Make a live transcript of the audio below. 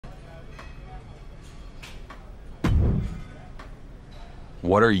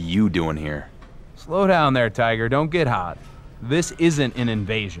What are you doing here? Slow down there, Tiger. Don't get hot. This isn't an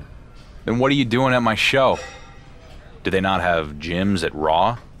invasion. Then what are you doing at my show? Do they not have gyms at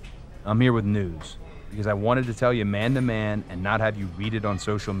Raw? I'm here with news, because I wanted to tell you man to man and not have you read it on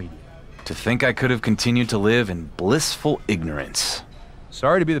social media. To think I could have continued to live in blissful ignorance.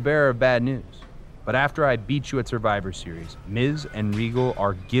 Sorry to be the bearer of bad news, but after I beat you at Survivor Series, Miz and Regal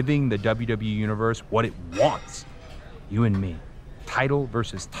are giving the WWE Universe what it wants. You and me, title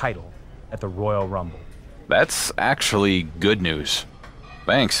versus title at the Royal Rumble. That's actually good news.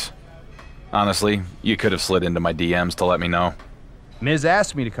 Thanks. Honestly, you could have slid into my DMs to let me know. Miz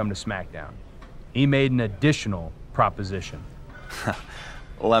asked me to come to SmackDown. He made an additional proposition.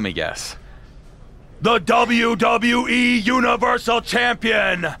 Let me guess. The WWE Universal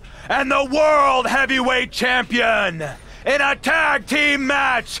Champion and the World Heavyweight Champion in a tag team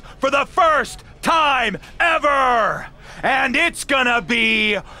match for the first time ever! And it's gonna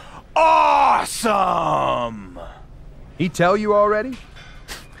be awesome! He tell you already?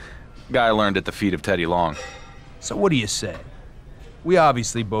 Guy learned at the feet of Teddy Long. So what do you say? We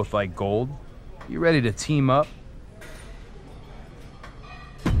obviously both like gold. You ready to team up?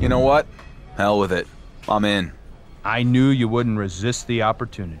 You know what? Hell with it. I'm in. I knew you wouldn't resist the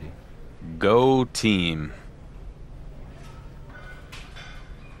opportunity. Go team.